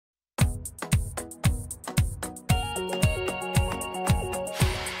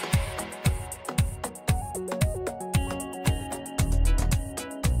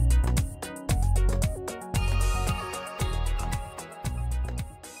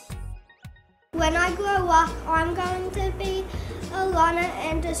When I grow up, I'm going to be a runner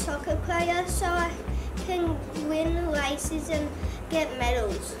and a soccer player so I can win races and get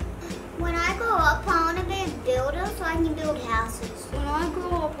medals. When I grow up, I want to be a builder so I can build houses. When I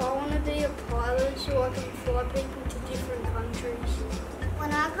grow up, I want to be a pilot so I can fly people to different countries. When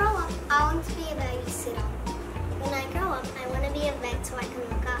I grow up, I want to be a babysitter. When I grow up, I want to be a vet so I can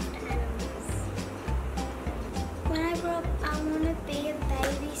look after animals. When I grow up, I want to be a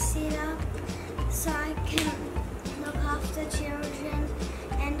babysitter so I can look after children,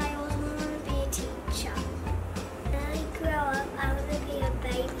 and I also want to be a teacher. When I grow up, I want to be a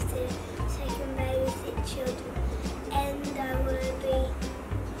babysitter so I can babysit children, and I want to be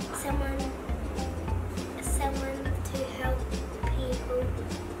someone to help people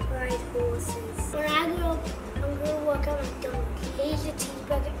ride horses. When I grow up, I'm going to work at McDonald's. Here's a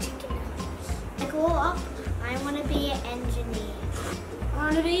cheeseburger, chicken nuggets. When I grow up, I want to be an engineer. I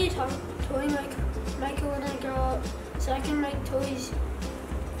want to be a toy maker when I grow up so I can make toys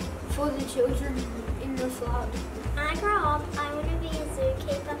for the children in the flood. When I grow up, I want to be a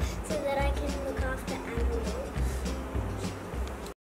zookeeper so that I can look after